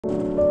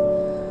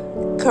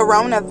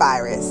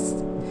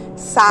Coronavirus.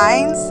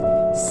 Signs,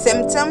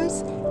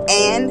 symptoms,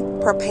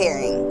 and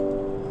preparing.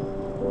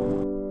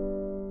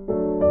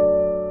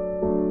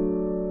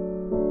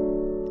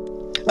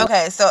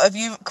 Okay, so if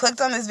you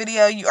clicked on this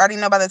video, you already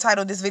know by the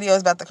title, this video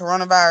is about the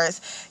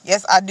coronavirus.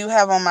 Yes, I do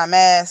have on my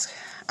mask.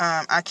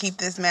 I keep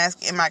this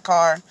mask in my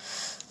car,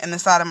 in the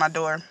side of my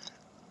door.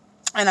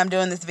 And I'm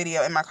doing this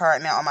video in my car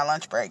right now on my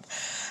lunch break.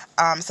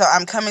 So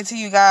I'm coming to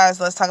you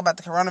guys. Let's talk about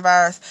the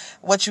coronavirus,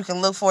 what you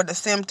can look for, the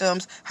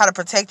symptoms, how to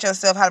protect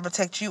yourself, how to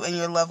protect you and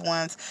your loved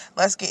ones.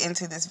 Let's get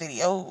into this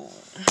video.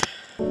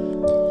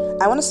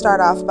 I want to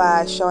start off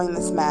by showing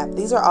this map.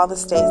 These are all the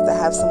states that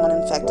have someone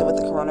infected with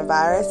the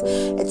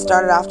coronavirus. It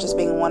started off just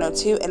being 1 or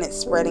 2, and it's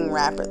spreading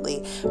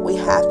rapidly. We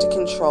have to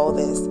control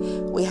this.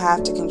 We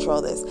have to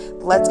control this.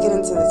 Let's get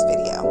into this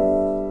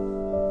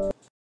video.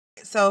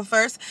 So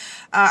first,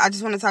 I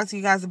just want to talk to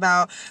you guys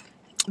about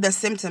the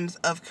symptoms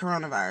of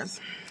coronavirus.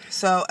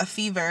 So a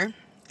fever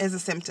is a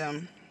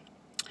symptom.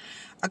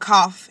 A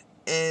cough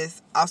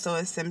is also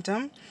a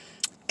symptom.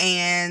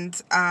 And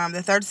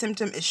the third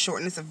symptom is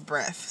shortness of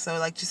breath. So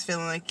like just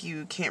feeling like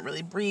you can't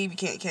really breathe, you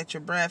can't catch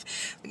your breath.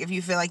 Like if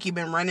you feel like you've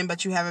been running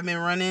but you haven't been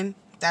running,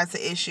 that's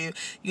the issue.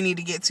 You need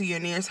to get to your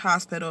nearest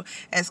hospital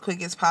as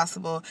quick as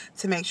possible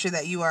to make sure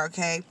that you are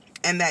okay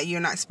and that you're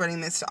not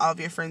spreading this to all of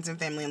your friends and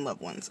family and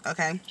loved ones,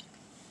 okay?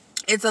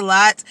 It's a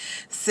lot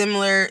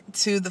similar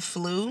to the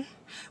flu,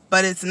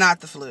 but it's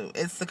not the flu.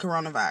 It's the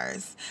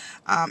coronavirus.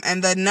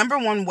 And the number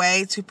one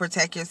way to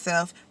protect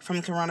yourself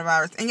from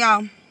coronavirus, and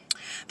y'all,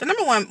 the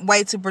number one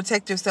way to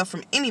protect yourself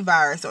from any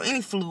virus or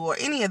any flu or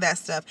any of that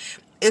stuff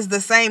is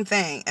the same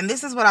thing. And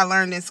this is what I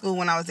learned in school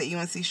when I was at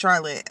UNC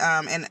Charlotte.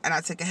 And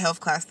I took a health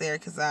class there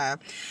because I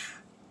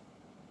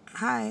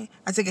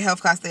took a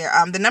health class there.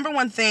 The number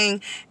one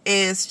thing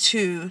is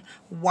to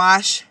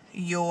wash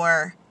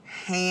your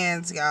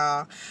hands,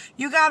 y'all.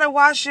 You gotta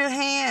wash your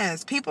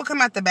hands. People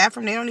come out the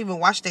bathroom, they don't even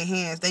wash their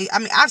hands.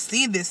 I've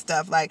seen this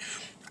stuff. Like,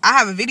 I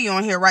have a video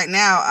on here right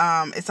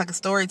now. It's like a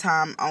story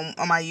time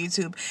on my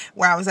YouTube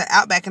where I was at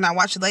Outback and I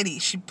watched a lady.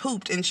 She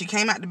pooped and she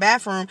came out the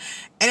bathroom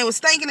and it was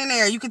stinking in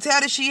there. You could tell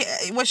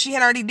that what she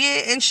had already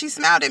did, and she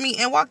smiled at me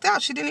and walked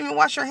out. She didn't even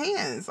wash her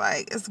hands.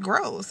 Like, it's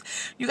gross.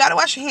 You got to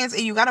wash your hands,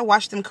 and you got to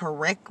wash them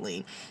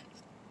correctly.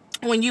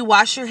 When you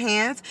wash your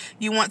hands,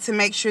 you want to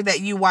make sure that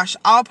you wash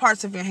all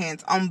parts of your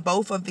hands, on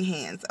both of the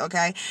hands,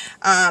 okay?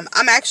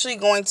 I'm actually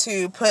going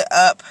to put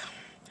up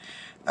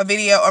a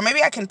video, or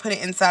maybe I can put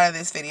it inside of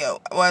this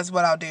video, was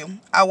what I'll do.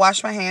 I'll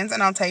wash my hands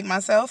and I'll tape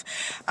myself,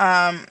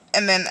 and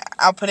then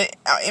I'll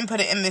input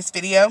it in this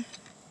video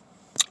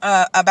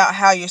about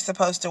how you're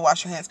supposed to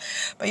wash your hands.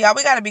 But y'all,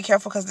 we got to be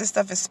careful because this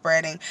stuff is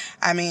spreading.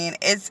 I mean,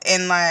 it's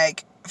in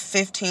like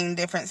 15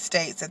 different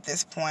states at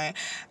this point,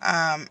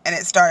 and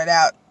it started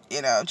out,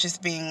 you know,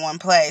 just being one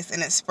place,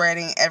 and it's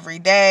spreading every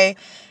day.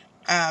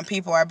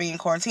 People are being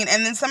quarantined.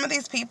 And then some of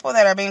these people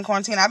that are being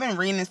quarantined, I've been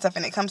reading stuff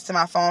and it comes to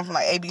my phone from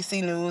like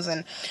ABC News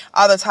and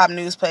all the top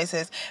news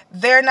places.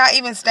 They're not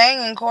even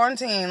staying in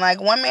quarantine.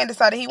 Like, one man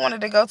decided he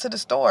wanted to go to the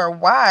store.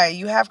 Why?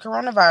 You have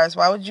coronavirus.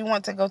 Why would you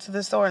want to go to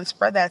the store and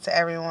spread that to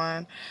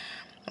everyone?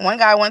 One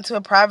guy went to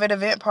a private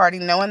event party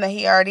knowing that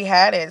he already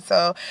had it.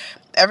 So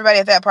everybody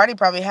at that party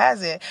probably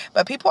has it.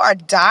 But people are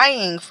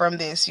dying from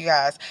this, you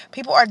guys.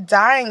 People are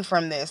dying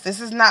from this. This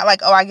is not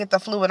like, oh, I get the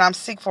flu and I'm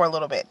sick for a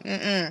little bit.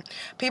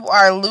 People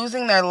are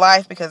losing their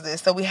life because of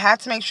this. So we have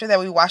to make sure that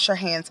we wash our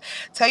hands.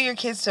 Tell your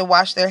kids to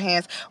wash their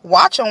hands.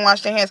 Watch them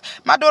wash their hands.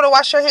 My daughter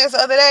washed her hands the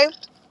other day.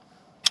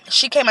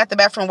 She came out the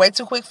bathroom way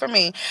too quick for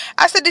me.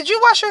 I said, did you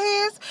wash your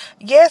hands?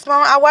 Yes,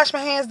 Mom, I washed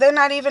my hands. They're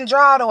not even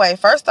dry all the way.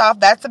 First off,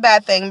 that's a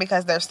bad thing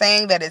because they're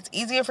saying that it's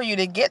easier for you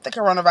to get the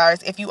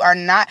coronavirus if you are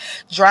not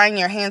drying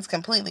your hands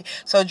completely.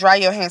 So dry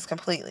your hands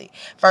completely,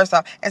 first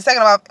off. And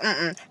second of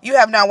all, you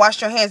have not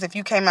washed your hands if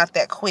you came out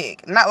that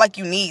quick. Not like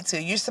you need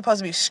to. You're supposed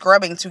to be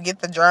scrubbing to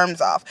get the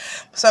germs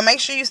off. So make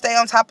sure you stay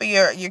on top of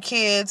your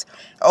kids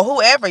or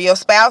whoever, your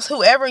spouse,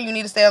 whoever you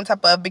need to stay on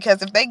top of,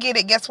 because if they get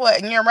it, guess what?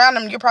 And you're around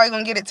them, you're probably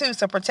going to get it too.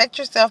 So protect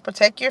yourself,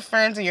 protect your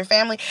friends and your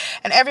family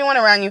and everyone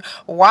around you.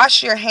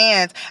 Wash your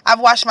hands.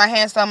 I've washed my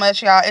hands so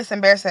much, y'all. It's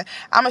embarrassing.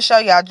 I'm going to show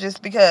y'all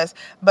just because.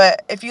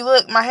 But if you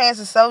look, my hands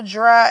are so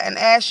dry and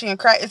ashy and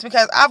cracked. It's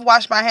because I've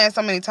washed my hands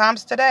so many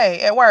times today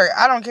at work.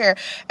 I don't care.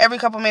 Every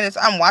couple minutes,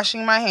 I'm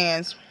washing my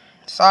hands.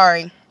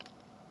 Sorry.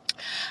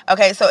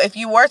 Okay, so if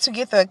you were to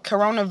get the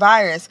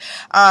coronavirus,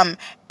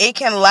 it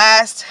can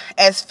last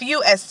as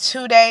few as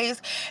 2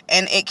 days,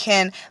 and it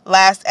can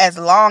last as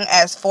long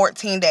as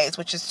 14 days,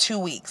 which is 2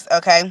 weeks,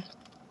 okay?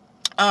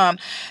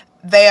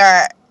 They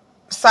are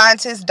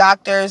scientists,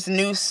 doctors,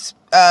 news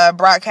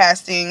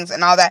broadcastings,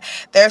 and all that.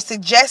 They're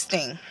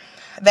suggesting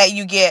that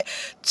you get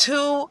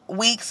 2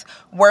 weeks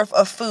worth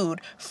of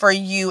food for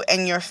you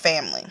and your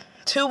family.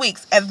 2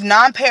 weeks of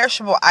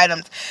non-perishable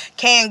items,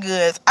 canned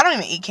goods. I don't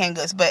even eat canned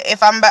goods, but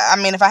if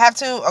I have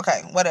to,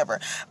 okay, whatever.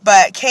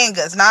 But canned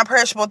goods,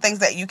 non-perishable things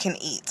that you can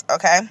eat,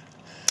 okay?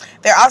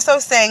 They're also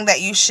saying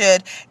that you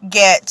should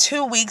get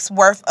 2 weeks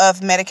worth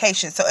of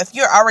medication. So if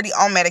you're already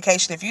on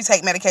medication, if you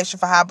take medication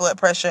for high blood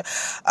pressure,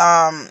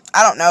 I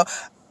don't know,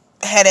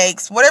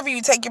 headaches, whatever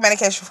you take your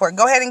medication for,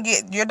 go ahead and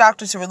get your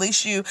doctor to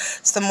release you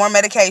some more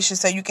medication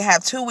so you can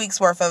have 2 weeks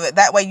worth of it.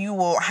 That way you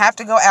will have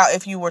to go out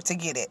if you were to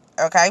get it,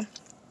 okay?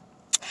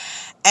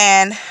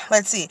 And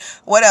let's see,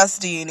 what else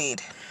do you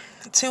need?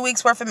 2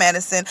 weeks worth of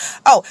medicine.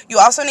 Oh, you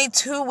also need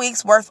 2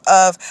 weeks worth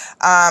of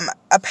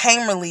a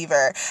pain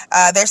reliever.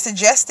 They're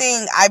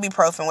suggesting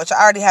ibuprofen, which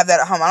I already have that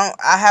at home.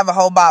 I have a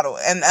whole bottle.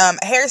 And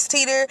Harris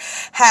Teeter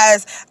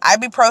has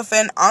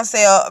ibuprofen on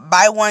sale.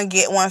 Buy one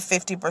get one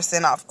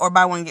 50% off, or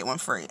buy one get one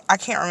free. I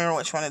can't remember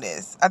which one it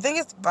is. I think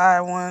it's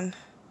buy one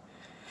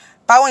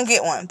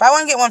get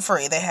one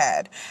free. They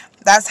had.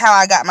 That's how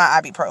I got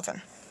my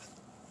ibuprofen.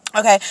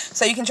 Okay,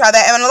 so you can try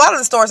that. And a lot of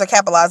the stores are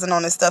capitalizing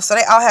on this stuff, so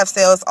they all have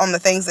sales on the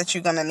things that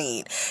you're going to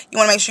need. You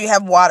want to make sure you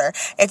have water.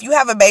 If you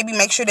have a baby,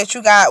 make sure that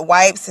you got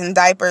wipes and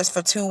diapers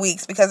for 2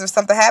 weeks, because if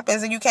something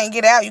happens and you can't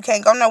get out, you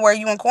can't go nowhere,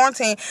 you in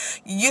quarantine,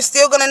 you're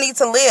still going to need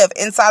to live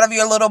inside of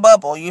your little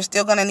bubble. You're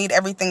still going to need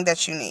everything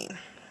that you need.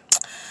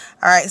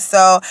 Alright,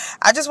 so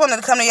I just wanted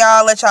to come to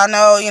y'all, let y'all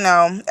know, you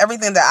know,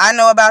 everything that I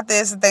know about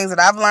this, the things that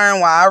I've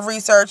learned while I've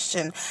researched.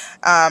 And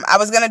I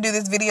was going to do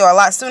this video a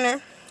lot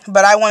sooner,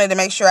 but I wanted to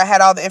make sure I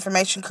had all the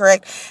information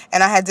correct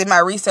and I had did my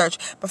research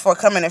before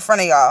coming in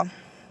front of y'all.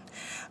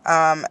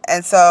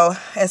 And so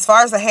as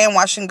far as the hand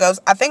washing goes,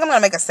 I think I'm going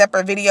to make a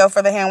separate video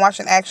for the hand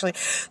washing actually.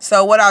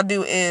 So what I'll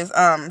do is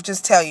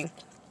just tell you.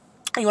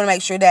 You want to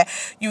make sure that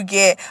you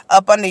get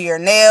up under your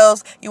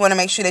nails. You want to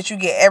make sure that you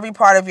get every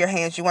part of your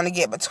hands. You want to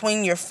get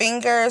between your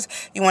fingers.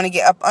 You want to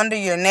get up under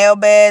your nail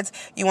beds.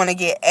 You want to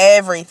get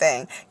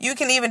everything. You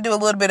can even do a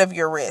little bit of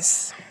your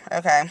wrists.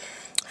 Okay.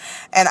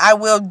 And I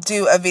will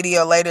do a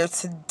video later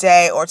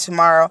today or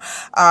tomorrow,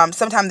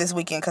 sometime this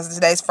weekend, because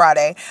today's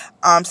Friday.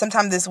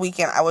 Sometime this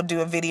weekend I will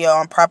do a video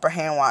on proper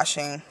hand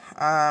washing,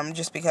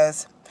 just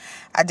because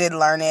I did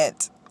learn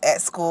it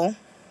at school.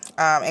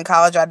 In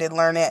college, I did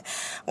learn it.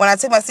 When I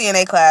took my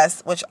CNA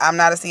class, which I'm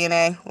not a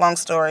CNA, long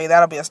story,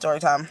 that'll be a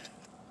story time.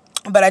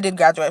 But I did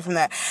graduate from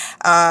that.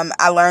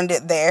 I learned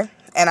it there,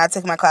 and I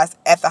took my class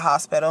at the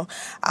hospital.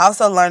 I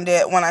also learned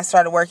it when I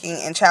started working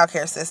in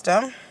childcare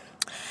system.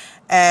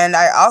 And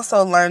I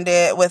also learned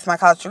it with my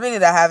college degree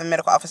that I have in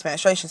medical office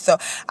administration. So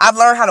I've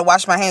learned how to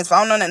wash my hands. If I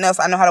don't know nothing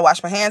else, I know how to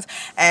wash my hands.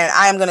 And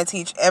I am going to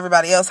teach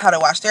everybody else how to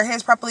wash their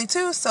hands properly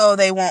too, so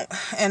they won't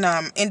end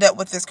up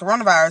with this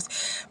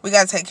coronavirus. We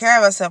got to take care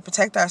of ourselves,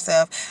 protect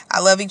ourselves. I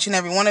love each and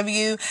every one of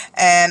you.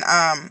 And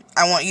I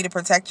want you to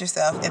protect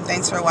yourself. And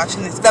thanks for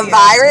watching this video. The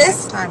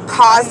virus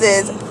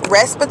causes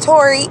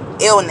respiratory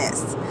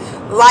illness,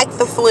 like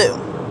the flu,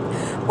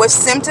 with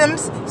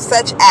symptoms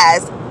such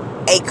as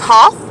a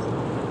cough,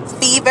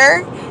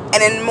 fever,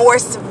 and in more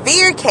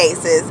severe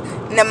cases,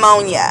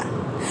 pneumonia.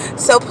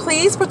 So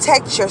please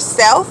protect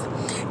yourself,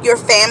 your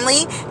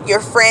family, your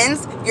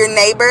friends, your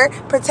neighbor.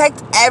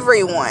 Protect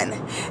everyone.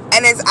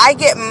 And as I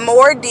get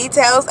more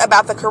details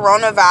about the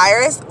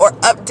coronavirus or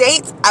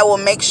updates, I will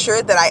make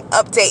sure that I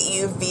update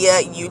you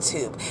via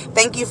YouTube.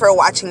 Thank you for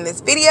watching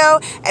this video,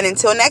 and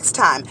until next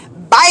time,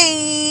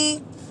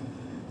 bye!